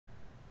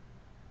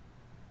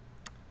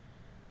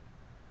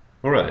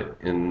Alright,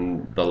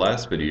 in the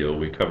last video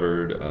we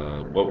covered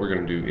what we're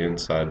going to do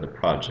inside the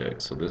project.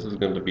 So this is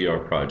going to be our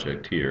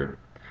project here.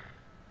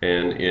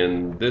 And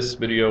in this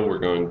video we're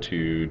going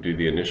to do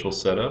the initial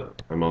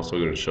setup. I'm also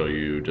going to show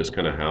you just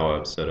kind of how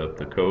I've set up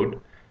the code.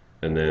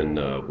 And then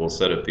we'll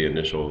set up the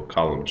initial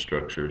column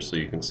structure. So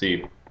you can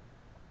see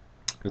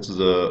this is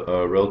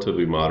a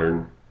relatively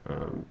modern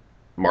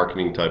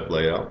marketing type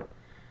layout.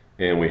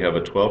 And we have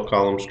a 12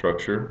 column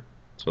structure.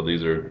 So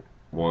these are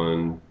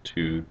 1,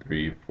 2,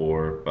 3,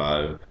 4,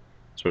 5.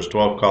 So there's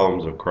 12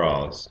 columns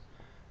across.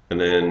 And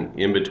then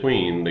in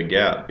between, the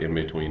gap in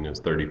between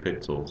is 30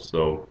 pixels.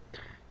 So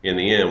in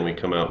the end, we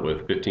come out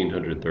with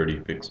 1530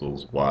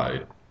 pixels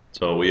wide.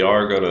 So we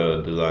are going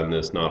to design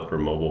this not for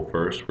mobile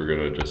first. We're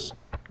going to just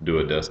do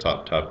a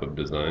desktop type of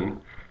design.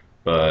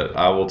 But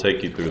I will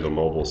take you through the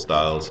mobile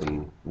styles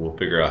and we'll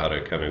figure out how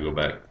to kind of go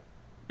back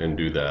and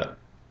do that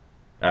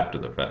after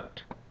the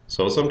fact.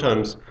 So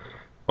sometimes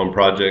on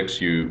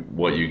projects,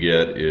 what you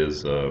get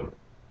is a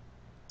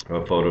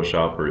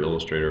Photoshop or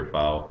Illustrator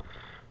file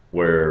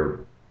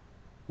where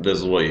this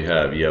is what you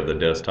have. You have the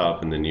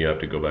desktop, and then you have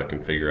to go back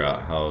and figure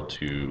out how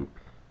to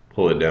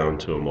pull it down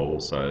to a mobile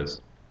size.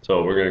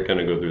 So we're going to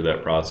kind of go through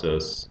that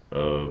process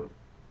of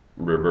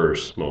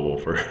reverse mobile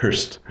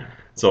first.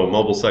 So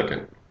mobile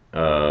second.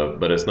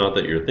 But it's not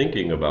that you're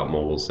thinking about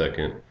mobile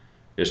second.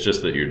 It's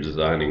just that you're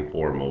designing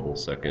for mobile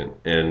second.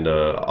 And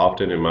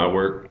often in my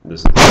work,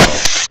 this is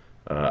how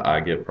I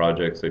get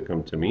projects that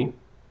come to me.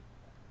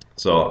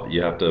 So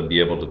you have to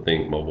be able to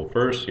think mobile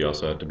first. You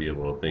also have to be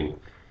able to think,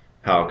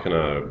 how can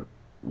I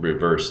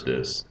reverse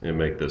this and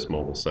make this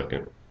mobile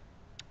second?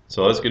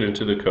 So let's get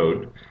into the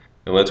code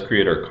and let's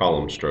create our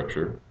column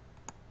structure.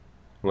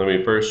 Let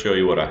me first show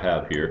you what I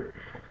have here.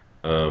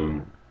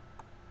 In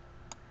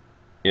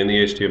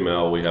the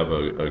HTML, we have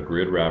a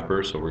grid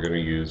wrapper, so we're going to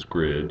use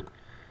grid.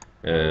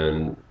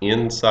 And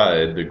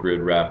inside the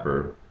grid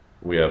wrapper,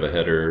 we have a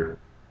header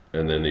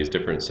and then these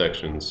different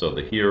sections. So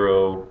the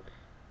hero,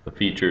 the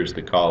features,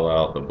 the call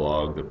out, the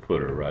blog, the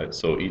footer, right?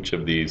 So each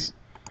of these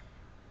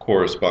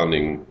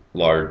corresponding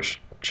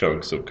large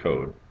chunks of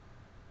code.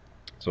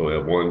 So we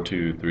have 1,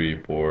 2,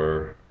 3,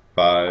 4,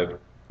 5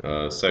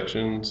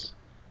 sections.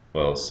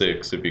 Well,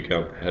 6 if you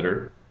count the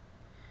header.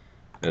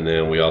 And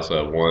then we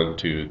also have 1,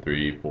 2,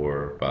 3,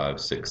 4,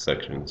 5, 6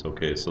 sections.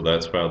 Okay, so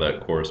that's how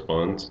that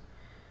corresponds.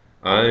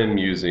 I'm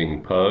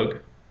using Pug,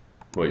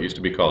 what used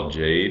to be called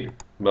Jade,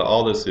 but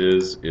all this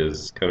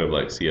is kind of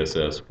like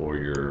CSS for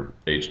your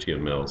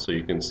HTML. So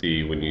you can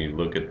see when you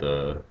look at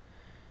the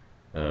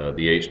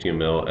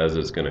HTML as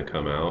it's going to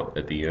come out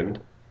at the end,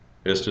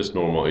 it's just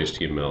normal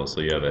HTML.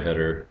 So you have a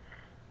header,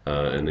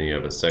 and then you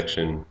have a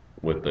section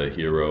with the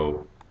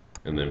hero,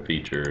 and then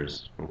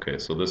features. Okay,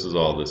 so this is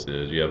all this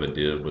is. You have a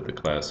div with the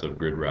class of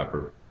grid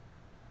wrapper.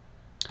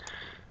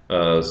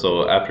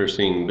 So after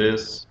seeing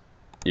this,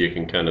 you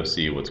can kind of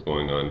see what's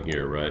going on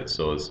here, right?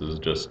 So this is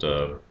just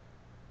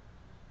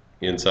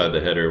inside the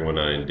header. When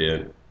I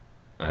indent,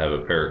 I have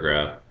a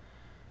paragraph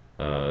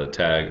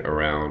tag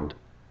around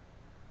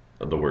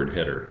the word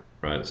header,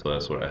 right? So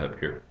that's what I have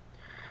here.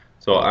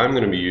 So I'm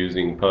going to be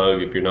using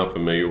Pug. If you're not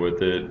familiar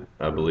with it,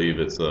 I believe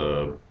it's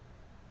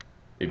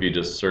if you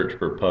just search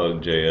for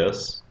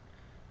Pug.js,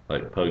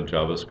 like Pug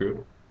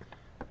JavaScript,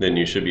 then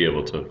you should be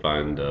able to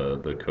find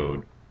the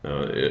code.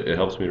 It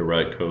helps me to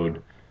write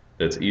code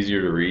that's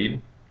easier to read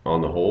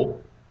on the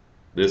whole.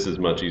 This is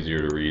much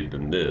easier to read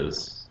than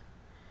this.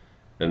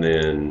 And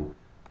then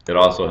it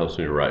also helps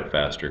me to write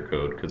faster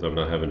code because I'm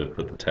not having to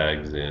put the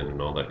tags in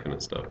and all that kind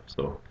of stuff.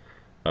 So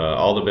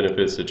all the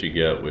benefits that you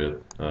get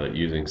with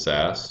using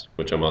Sass,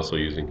 which I'm also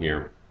using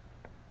here,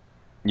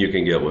 you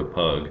can get with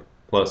Pug.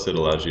 Plus it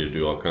allows you to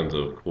do all kinds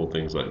of cool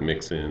things like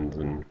mix-ins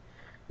and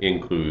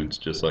includes,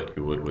 just like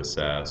you would with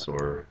Sass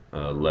or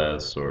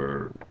less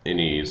or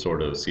any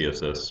sort of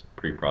CSS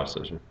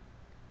pre-processing.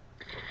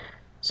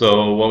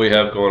 So what we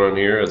have going on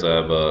here is I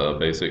have a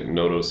basic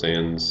Noto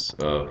Sans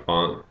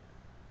font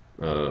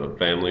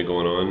family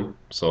going on.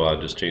 So I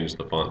just changed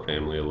the font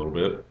family a little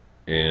bit,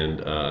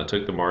 and I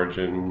took the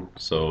margin.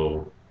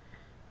 So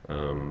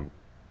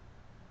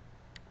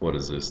what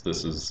is this?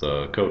 This is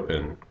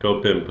CodePen.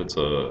 CodePen puts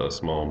a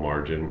small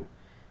margin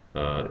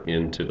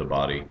into the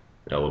body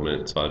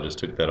element, so I just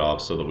took that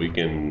off so that we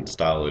can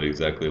style it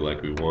exactly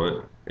like we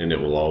want, and it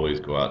will always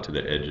go out to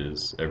the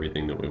edges,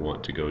 everything that we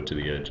want to go to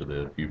the edge of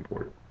the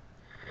viewport.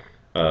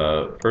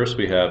 First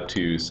we have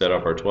to set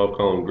up our 12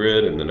 column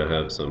grid, and then I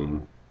have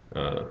some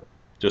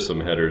just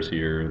some headers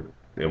here,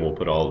 and we'll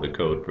put all of the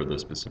code for the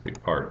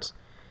specific parts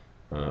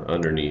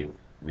underneath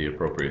the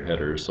appropriate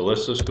headers. So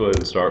let's just go ahead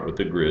and start with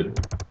the grid.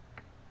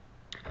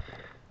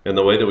 And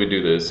the way that we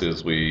do this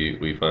is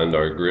we find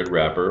our grid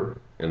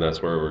wrapper, and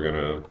that's where we're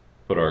going to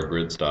put our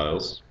grid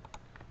styles.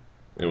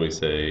 And we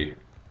say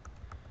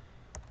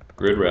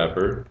grid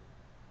wrapper,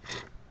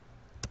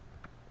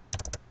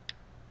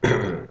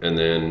 and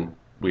then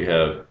we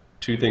have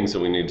two things that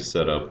we need to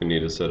set up. We need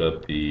to set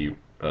up the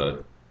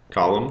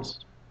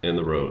columns and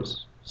the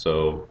rows.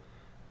 So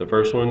the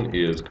first one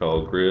is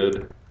called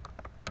grid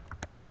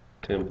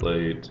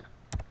template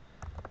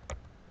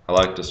I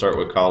like to start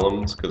with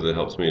columns because it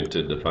helps me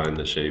to define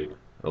the shape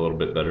a little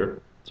bit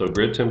better. So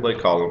grid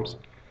template columns.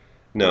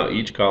 Now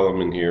each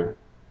column in here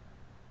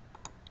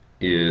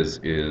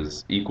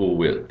is equal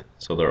width,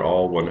 so they're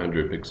all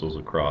 100 pixels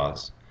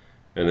across,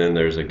 and then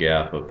there's a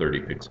gap of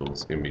 30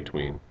 pixels in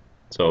between.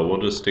 So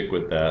we'll just stick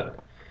with that,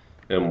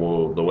 and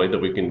the way that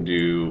we can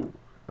do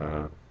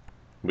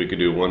we could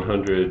do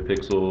 100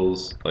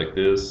 pixels like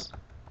this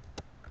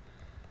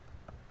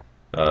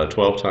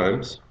 12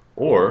 times,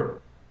 or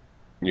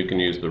you can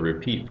use the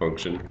repeat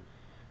function,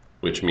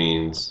 which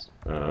means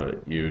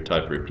you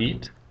type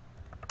repeat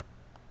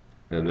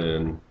and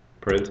then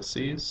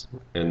parentheses,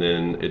 and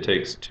then it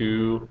takes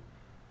two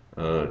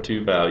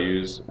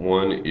values.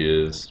 One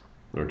is,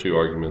 or two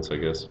arguments, I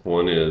guess.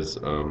 One is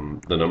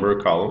the number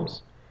of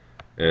columns,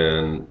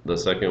 and the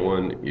second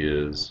one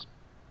is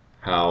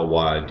how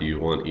wide do you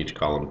want each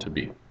column to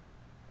be.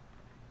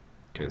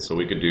 Okay, so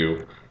we could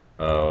do,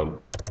 sorry,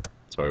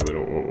 we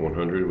don't want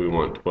 100, we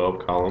want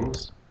 12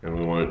 columns, and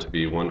we want it to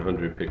be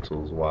 100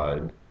 pixels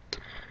wide.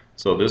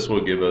 So this will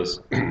give us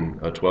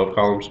a 12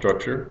 column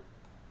structure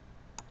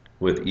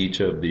with each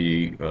of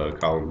the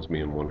columns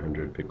being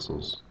 100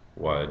 pixels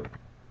wide.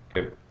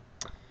 Okay,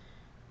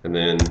 and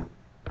then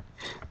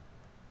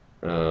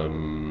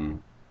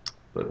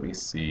let me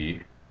see.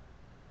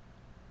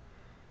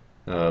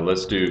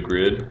 Let's do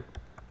grid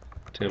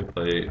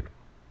template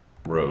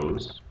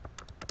rows,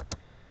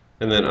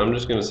 and then I'm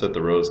just going to set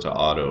the rows to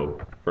auto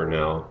for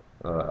now.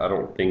 I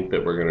don't think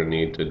that we're going to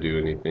need to do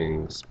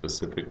anything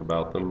specific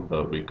about them,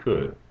 but we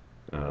could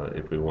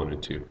if we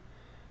wanted to.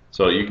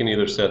 So you can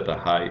either set the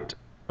height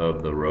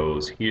of the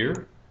rows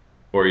here,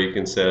 or you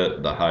can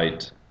set the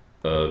height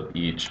of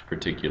each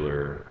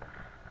particular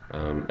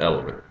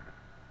element,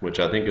 which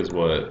I think is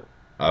what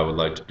I would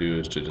like to do,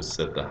 is to just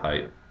set the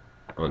height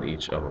on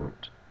each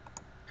element.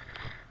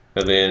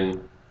 And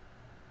then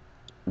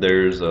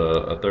there's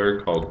a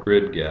third called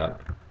grid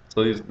gap.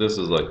 So this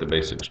is like the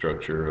basic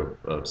structure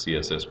of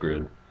CSS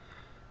grid.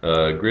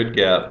 Grid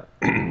gap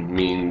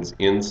means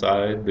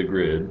inside the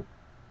grid,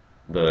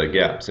 the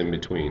gaps in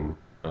between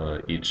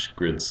each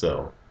grid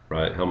cell,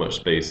 right? How much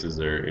space is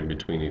there in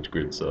between each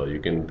grid cell? You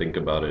can think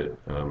about it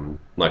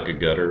like a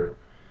gutter.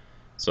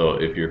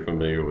 So if you're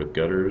familiar with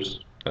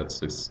gutters,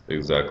 that's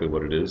exactly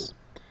what it is.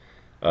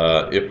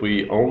 If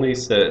we only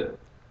set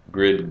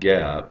grid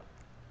gap,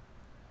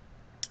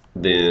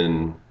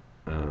 then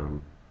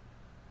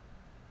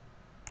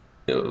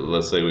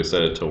let's say we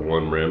set it to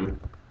 1 rem,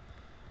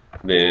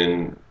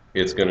 then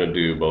it's going to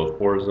do both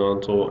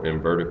horizontal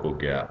and vertical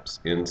gaps.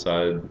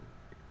 Inside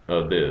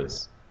of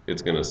this,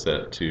 it's going to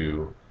set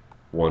to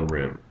 1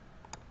 rem.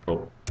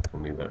 Oh, I'll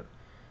need that.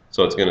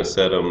 So it's going to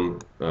set them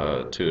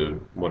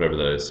to whatever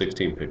that is,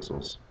 16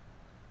 pixels,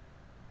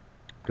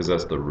 because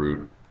that's the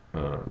root.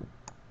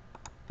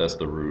 That's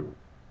the root.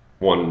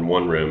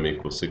 One rem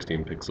equals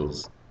 16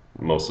 pixels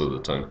most of the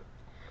time.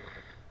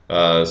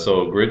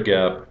 So grid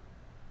gap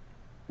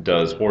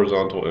does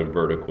horizontal and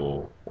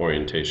vertical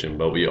orientation,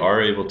 but we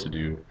are able to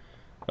do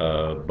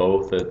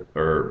both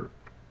or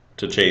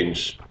to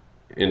change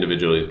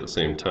individually at the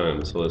same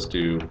time. So let's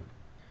do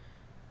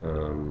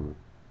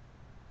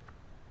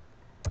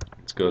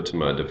let's go to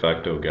my de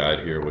facto guide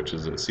here, which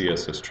is at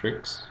CSS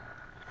Tricks.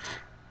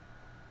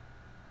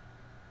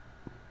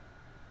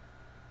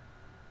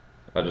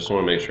 I just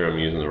want to make sure I'm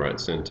using the right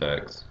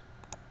syntax.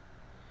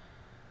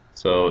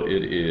 So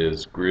it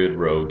is grid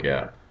row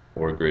gap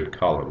or grid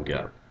column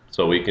gap.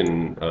 So we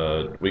can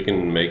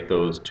make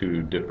those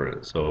two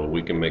different. So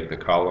we can make the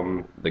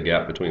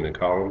gap between the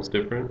columns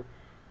different,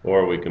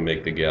 or we can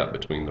make the gap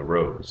between the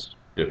rows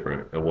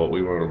different. And what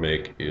we want to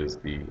make is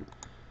the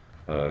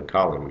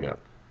column gap.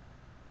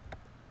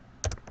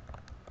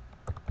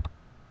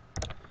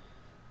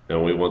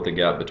 And we want the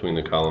gap between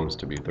the columns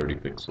to be 30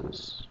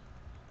 pixels,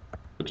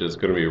 which is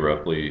going to be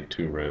roughly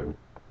 2 rem,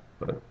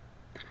 but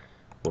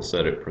we'll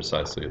set it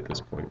precisely at this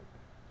point.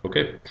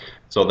 Okay,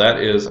 so that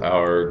is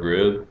our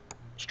grid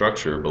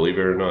structure. Believe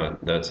it or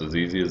not, that's as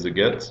easy as it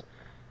gets,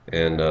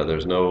 and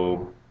there's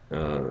no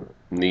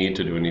need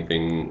to do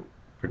anything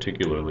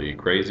particularly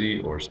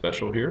crazy or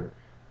special here.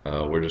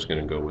 We're just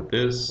going to go with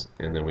this,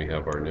 and then we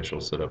have our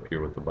initial setup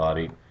here with the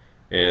body.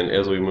 And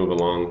as we move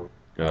along,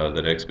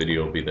 the next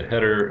video will be the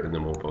header, and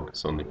then we'll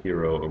focus on the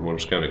hero, and we'll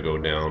just kind of go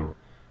down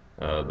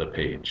the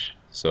page.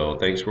 So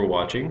thanks for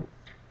watching,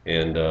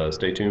 and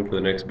stay tuned for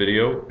the next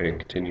video and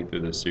continue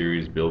through this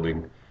series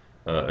building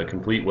a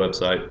complete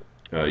website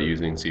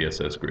using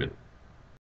CSS Grid.